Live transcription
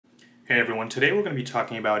Hey everyone, today we're going to be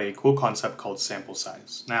talking about a cool concept called sample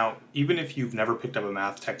size. Now, even if you've never picked up a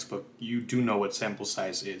math textbook, you do know what sample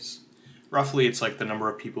size is. Roughly, it's like the number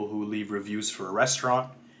of people who leave reviews for a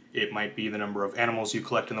restaurant. It might be the number of animals you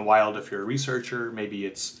collect in the wild if you're a researcher. Maybe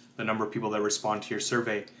it's the number of people that respond to your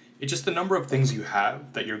survey. It's just the number of things you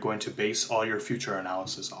have that you're going to base all your future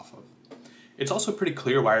analysis off of. It's also pretty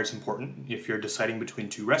clear why it's important if you're deciding between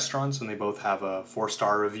two restaurants and they both have a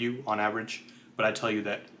 4-star review on average, but I tell you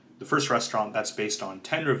that the first restaurant, that's based on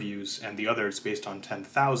 10 reviews, and the other is based on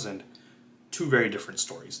 10,000. Two very different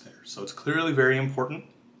stories there. So it's clearly very important.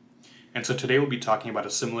 And so today we'll be talking about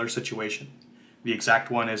a similar situation. The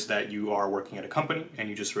exact one is that you are working at a company and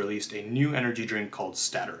you just released a new energy drink called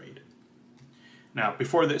Statorade. Now,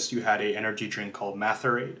 before this, you had an energy drink called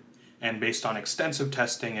Matherade, and based on extensive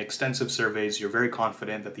testing, extensive surveys, you're very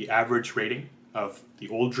confident that the average rating of the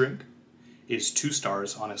old drink is 2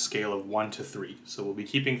 stars on a scale of 1 to 3. So we'll be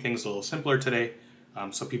keeping things a little simpler today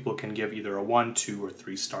so people can give either a 1, 2, or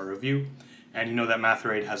 3-star review. And you know that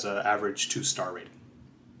Matherade has an average 2-star rating.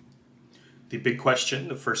 The big question,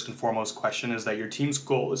 the first and foremost question, is that your team's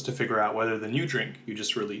goal is to figure out whether the new drink you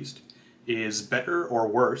just released is better or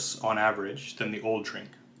worse on average than the old drink.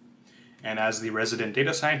 And as the resident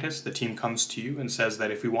data scientist, the team comes to you and says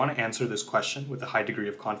that if we want to answer this question with a high degree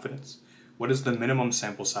of confidence, what is the minimum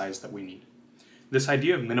sample size that we need? This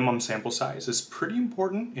idea of minimum sample size is pretty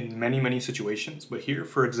important in many situations, but here,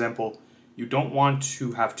 for example, you don't want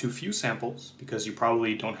to have too few samples because you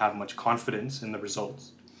probably don't have much confidence in the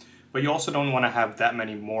results. But you also don't want to have that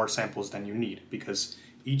many more samples than you need because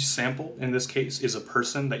each sample, in this case, is a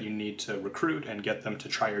person that you need to recruit and get them to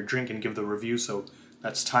try your drink and give the review, so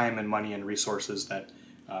that's time and money and resources that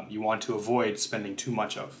you want to avoid spending too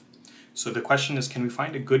much of. So the question is, can we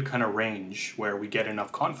find a good kind of range where we get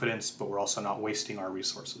enough confidence, but we're also not wasting our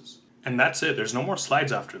resources? And that's it. There's no more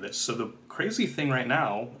slides after this. So the crazy thing right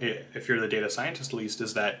now, if you're the data scientist at least,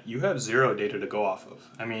 is that you have 0 data to go off of.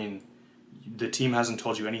 I mean, the team hasn't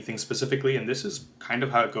told you anything specifically, and this is kind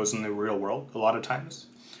of how it goes in the real world a lot of times.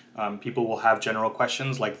 People will have general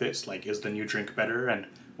questions like this, like is the new drink better and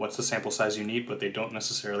what's the sample size you need, but they don't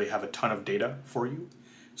necessarily have a ton of data for you.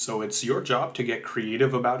 So it's your job to get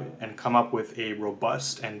creative about it and come up with a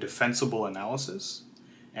robust and defensible analysis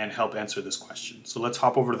and help answer this question. So let's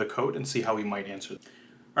hop over to the code and see how we might answer it.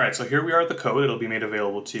 All right, so here we are at the code. It'll be made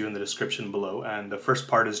available to you in the description below. And the first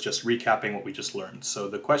part is just recapping what we just learned. So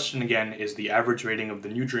the question again is the average rating of the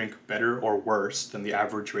new drink better or worse than the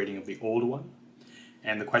average rating of the old one?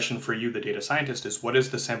 And the question for you, the data scientist, is what is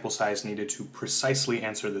the sample size needed to precisely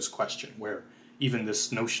answer this question, where even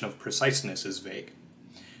this notion of preciseness is vague.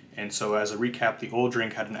 And so as a recap, the old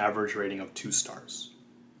drink had an average rating of 2 stars.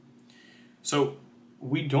 So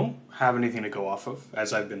we don't have anything to go off of,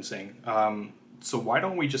 as I've been saying. So why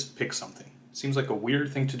don't we just pick something? Seems like a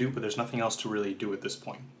weird thing to do, but there's nothing else to really do at this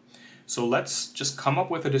point. So let's just come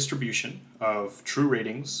up with a distribution of true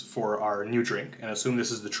ratings for our new drink and assume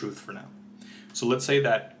this is the truth for now. So let's say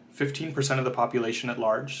that 15% of the population at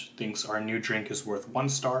large thinks our new drink is worth 1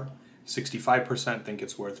 star, 65% think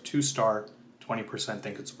it's worth 2 star, 20%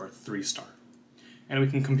 think it's worth 3 star. And we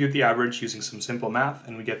can compute the average using some simple math,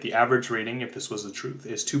 and we get the average rating, if this was the truth,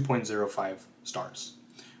 is 2.05 stars,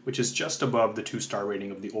 which is just above the 2-star rating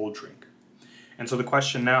of the old drink. And so the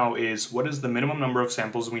question now is, what is the minimum number of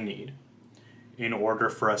samples we need in order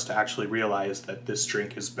for us to actually realize that this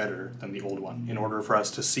drink is better than the old one, in order for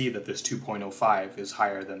us to see that this 2.05 is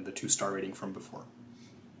higher than the 2-star rating from before?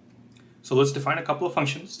 So let's define a couple of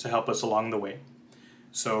functions to help us along the way.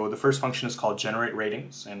 So the first function is called generate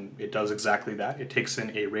ratings, and it does exactly that. It takes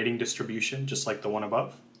in a rating distribution, just like the one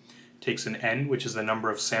above. It takes in n, which is the number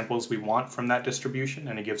of samples we want from that distribution,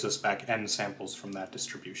 and it gives us back n samples from that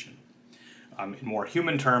distribution. In more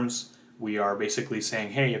human terms, we are basically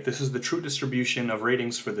saying, hey, if this is the true distribution of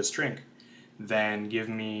ratings for this drink, then give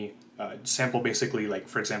me a sample basically, like,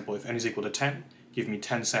 for example, if n is equal to 10, give me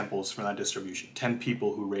 10 samples from that distribution, 10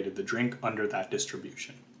 people who rated the drink under that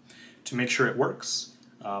distribution. To make sure it works,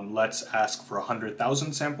 let's ask for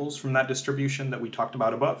 100,000 samples from that distribution that we talked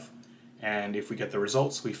about above. And if we get the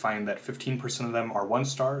results, we find that 15% of them are 1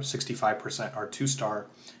 star, 65% are 2 star,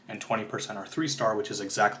 and 20% are 3 star, which is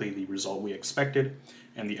exactly the result we expected.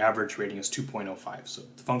 And the average rating is 2.05. So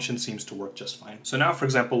the function seems to work just fine. So now, for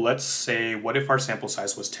example, let's say, what if our sample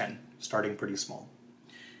size was 10, starting pretty small?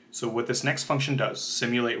 So what this next function does,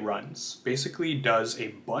 simulate runs, basically does a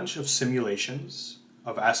bunch of simulations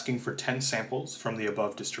of asking for 10 samples from the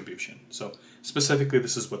above distribution. So specifically,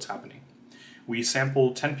 this is what's happening. We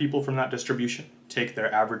sample 10 people from that distribution, take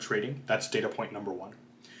their average rating, that's data point number 1.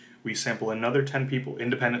 We sample another 10 people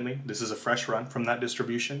independently. This is a fresh run from that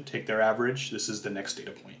distribution. Take their average. This is the next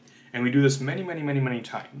data point. And we do this many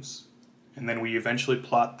times. And then we eventually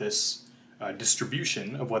plot this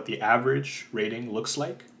distribution of what the average rating looks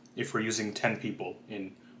like if we're using 10 people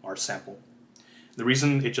in our sample. The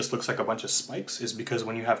reason it just looks like a bunch of spikes is because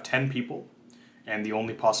when you have 10 people and the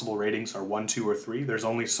only possible ratings are 1, 2, or 3, there's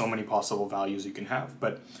only so many possible values you can have.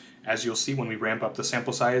 But as you'll see when we ramp up the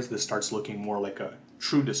sample size, this starts looking more like a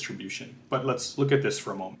true distribution. But let's look at this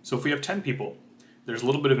for a moment. So if we have 10 people, there's a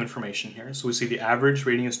little bit of information here. So we see the average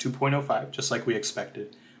rating is 2.05, just like we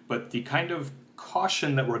expected. But the kind of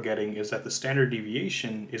caution that we're getting is that the standard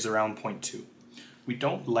deviation is around 0.2. We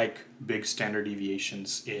don't like big standard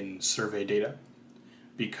deviations in survey data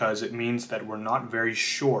because it means that we're not very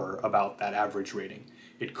sure about that average rating.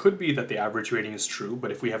 It could be that the average rating is true,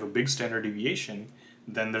 but if we have a big standard deviation,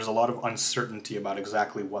 then there's a lot of uncertainty about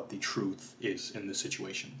exactly what the truth is in this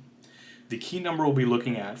situation. The key number we'll be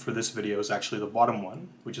looking at for this video is actually the bottom one,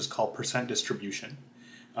 which is called percent distribution.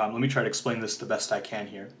 Let me try to explain this the best I can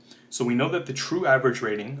here. So we know that the true average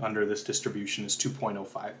rating under this distribution is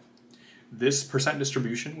 2.05. This percent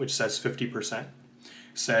distribution, which says 50%,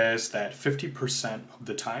 says that 50% of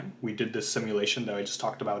the time we did this simulation that I just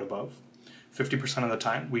talked about above, 50% of the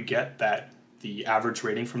time we get that the average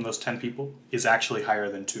rating from those 10 people is actually higher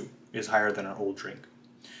than 2, is higher than our old drink.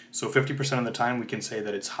 So 50% of the time we can say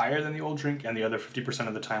that it's higher than the old drink, and the other 50%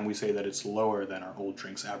 of the time we say that it's lower than our old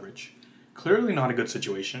drink's average. Clearly not a good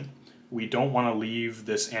situation. We don't want to leave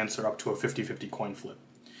this answer up to a 50-50 coin flip.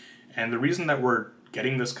 And the reason that we're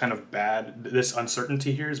getting this kind of this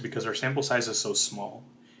uncertainty here is because our sample size is so small.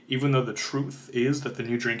 Even though the truth is that the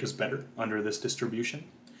new drink is better under this distribution,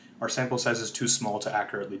 our sample size is too small to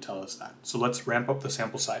accurately tell us that. So let's ramp up the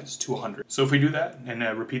sample size to 100. So if we do that and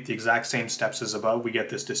repeat the exact same steps as above, we get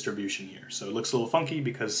this distribution here. So it looks a little funky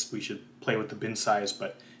because we should play with the bin size,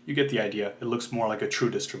 but you get the idea. It looks more like a true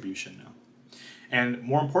distribution now. And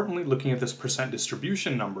more importantly, looking at this percent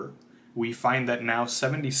distribution number, we find that now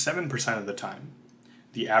 77% of the time,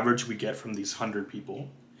 the average we get from these 100 people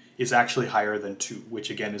is actually higher than 2, which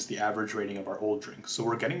again is the average rating of our old drink. So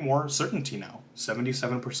we're getting more certainty now.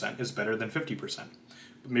 77% is better than 50%.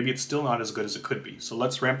 But maybe it's still not as good as it could be. So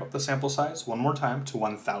let's ramp up the sample size one more time to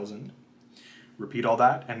 1,000. Repeat all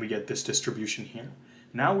that, and we get this distribution here.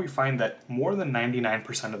 Now we find that more than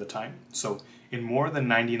 99% of the time, so in more than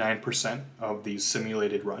 99% of these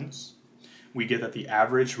simulated runs, we get that the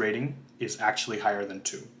average rating is actually higher than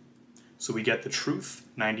 2. So we get the truth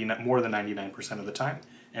more than 99% of the time,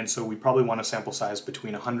 and so we probably want a sample size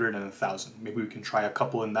between 100 and 1,000. Maybe we can try a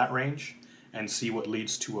couple in that range and see what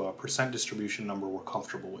leads to a percent distribution number we're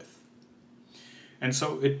comfortable with. And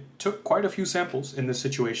so it took quite a few samples in this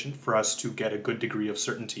situation for us to get a good degree of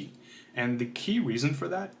certainty. And the key reason for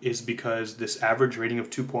that is because this average rating of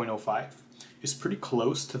 2.05 is pretty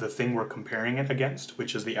close to the thing we're comparing it against,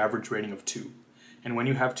 which is the average rating of 2. And when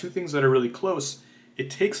you have two things that are really close,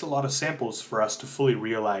 it takes a lot of samples for us to fully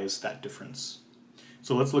realize that difference.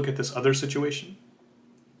 So let's look at this other situation.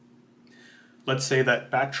 Let's say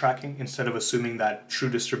that backtracking, instead of assuming that true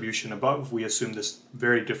distribution above, we assume this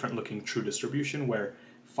very different looking true distribution where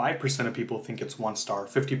 5% of people think it's 1 star,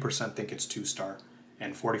 50% think it's 2 star,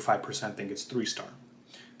 and 45% think it's 3 star.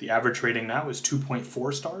 The average rating now is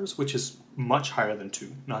 2.4 stars, which is much higher than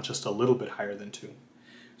 2, not just a little bit higher than 2.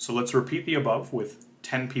 So let's repeat the above with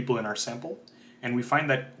 10 people in our sample, and we find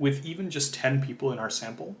that with even just 10 people in our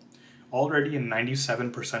sample, already in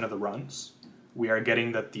 97% of the runs, we are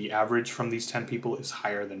getting that the average from these 10 people is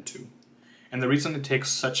higher than 2. And the reason it takes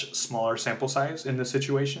such smaller sample size in this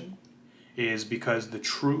situation is because the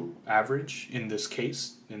true average in this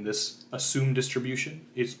case, in this assumed distribution,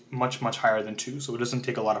 is much higher than 2, so it doesn't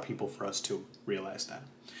take a lot of people for us to realize that.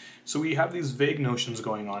 So we have these vague notions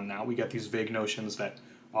going on now. We get these vague notions that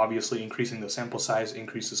obviously increasing the sample size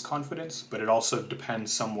increases confidence, but it also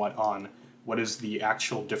depends somewhat on what is the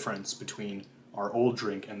actual difference between our old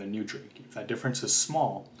drink and the new drink. If that difference is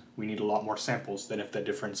small, we need a lot more samples than if that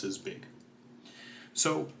difference is big.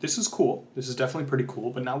 So this is cool. This is definitely pretty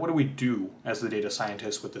cool, but now what do we do as the data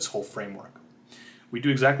scientists with this whole framework? We do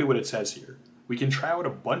exactly what it says here. We can try out a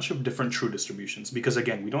bunch of different true distributions because,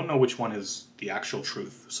 again, we don't know which one is the actual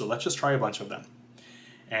truth. So let's just try a bunch of them.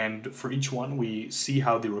 And for each one, we see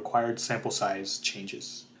how the required sample size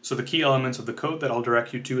changes. So the key elements of the code that I'll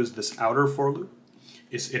direct you to is this outer for loop.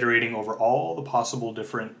 Is iterating over all the possible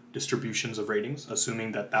different distributions of ratings,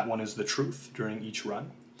 assuming that that one is the truth during each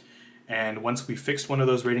run. And once we fixed one of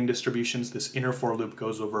those rating distributions, this inner for loop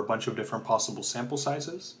goes over a bunch of different possible sample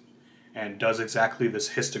sizes and does exactly this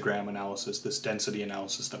histogram analysis, this density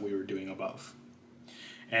analysis that we were doing above.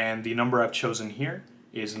 And the number I've chosen here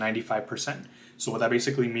is 95%. So what that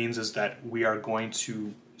basically means is that we are going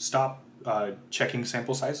to stop checking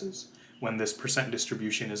sample sizes when this percent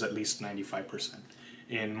distribution is at least 95%.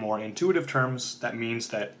 In more intuitive terms, that means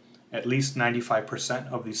that at least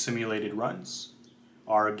 95% of these simulated runs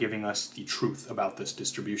are giving us the truth about this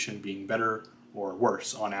distribution being better or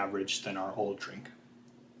worse on average than our old drink.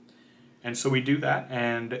 And so we do that,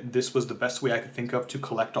 and this was the best way I could think of to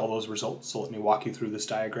collect all those results. So let me walk you through this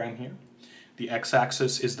diagram here. The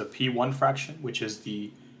x-axis is the P1 fraction, which is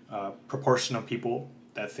the proportion of people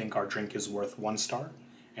that think our drink is worth 1 star.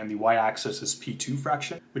 And the y-axis is P2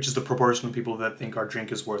 fraction, which is the proportion of people that think our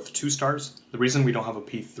drink is worth 2 stars. The reason we don't have a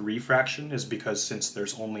P3 fraction is because since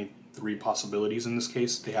there's only 3 possibilities in this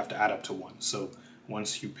case, they have to add up to 1. So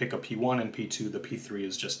once you pick a P1 and P2, the P3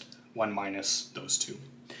 is just 1 minus those 2.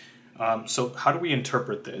 So how do we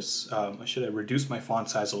interpret this? Should I reduce my font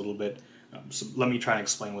size a little bit? So let me try and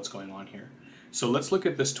explain what's going on here. So let's look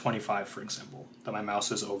at this 25, for example, that my mouse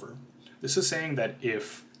is over. This is saying that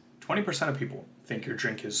if 20% of people think your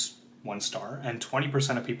drink is 1 star and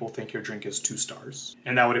 20% of people think your drink is 2 stars,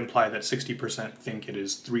 and that would imply that 60% think it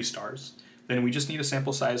is 3 stars, then we just need a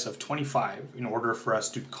sample size of 25 in order for us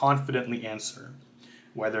to confidently answer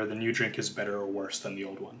whether the new drink is better or worse than the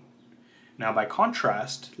old one. Now, by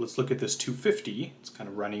contrast, let's look at this 250. It's kind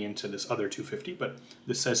of running into this other 250, but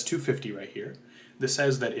this says 250 right here. This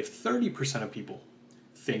says that if 30% of people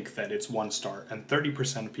think that it's 1 star and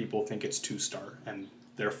 30% of people think it's 2 star, and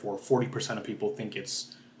therefore 40% of people think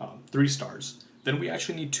it's 3 stars, then we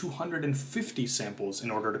actually need 250 samples in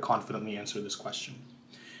order to confidently answer this question.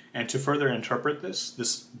 And to further interpret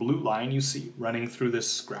this blue line you see running through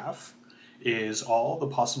this graph is all the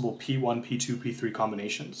possible P1, P2, P3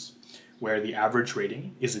 combinations, where the average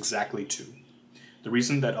rating is exactly 2. The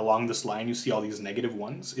reason that along this line you see all these negative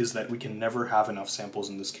ones is that we can never have enough samples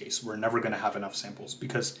in this case. We're never going to have enough samples,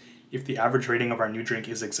 because if the average rating of our new drink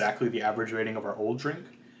is exactly the average rating of our old drink,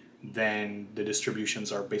 then the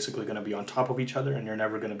distributions are basically going to be on top of each other, and you're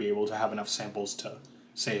never going to be able to have enough samples to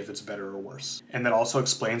say if it's better or worse. And that also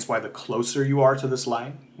explains why the closer you are to this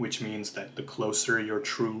line, which means that the closer your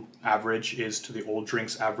true average is to the old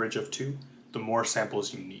drink's average of 2, the more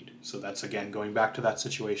samples you need. So that's again going back to that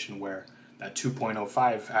situation where that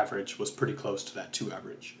 2.05 average was pretty close to that 2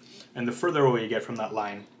 average. And the further away you get from that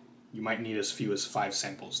line, you might need as few as 5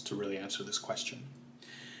 samples to really answer this question.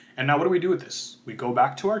 And now what do we do with this? We go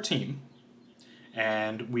back to our team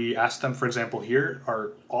and we ask them, for example, here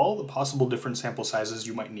are all the possible different sample sizes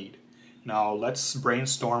you might need. Now let's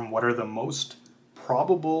brainstorm what are the most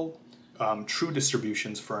probable true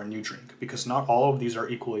distributions for our new drink, because not all of these are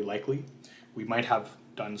equally likely. We might have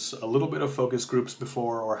done a little bit of focus groups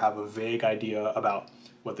before or have a vague idea about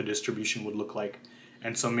what the distribution would look like.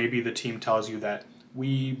 And so maybe the team tells you that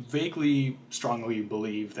we vaguely, strongly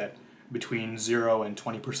believe that between 0 and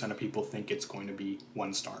 20% of people think it's going to be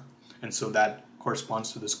 1 star. And so that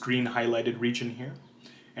corresponds to this green highlighted region here.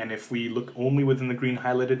 And if we look only within the green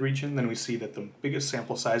highlighted region, then we see that the biggest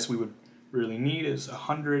sample size we would really need is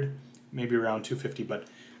 100, maybe around 250, but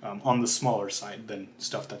on the smaller side than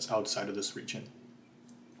stuff that's outside of this region.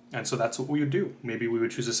 And so that's what we would do. Maybe we would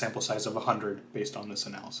choose a sample size of 100 based on this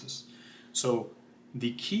analysis. So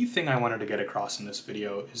the key thing I wanted to get across in this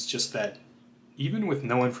video is just that even with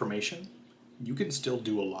no information, you can still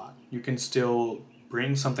do a lot. You can still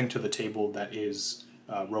bring something to the table that is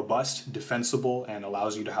robust, defensible, and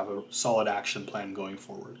allows you to have a solid action plan going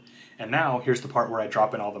forward. And now here's the part where I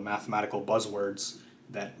drop in all the mathematical buzzwords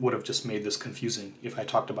that would have just made this confusing if I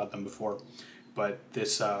talked about them before. But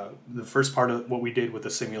this, the first part of what we did with the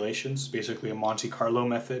simulations, basically a Monte Carlo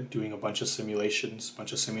method, doing a bunch of simulations, a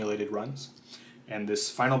bunch of simulated runs. And this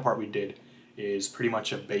final part we did is pretty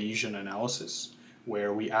much a Bayesian analysis,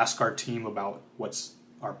 where we ask our team about what's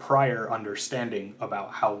our prior understanding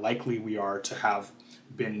about how likely we are to have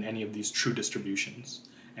been any of these true distributions.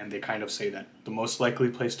 And they kind of say that the most likely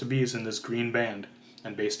place to be is in this green band,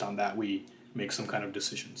 and based on that we make some kind of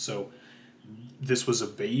decision. So this was a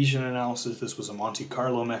Bayesian analysis, this was a Monte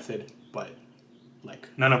Carlo method, but like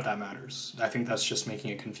none of that matters. I think that's just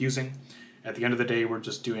making it confusing. At the end of the day, we're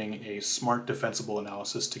just doing a smart defensible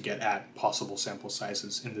analysis to get at possible sample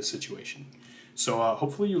sizes in this situation. So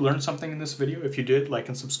hopefully you learned something in this video. If you did, like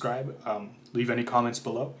and subscribe, leave any comments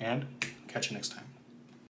below, and catch you next time.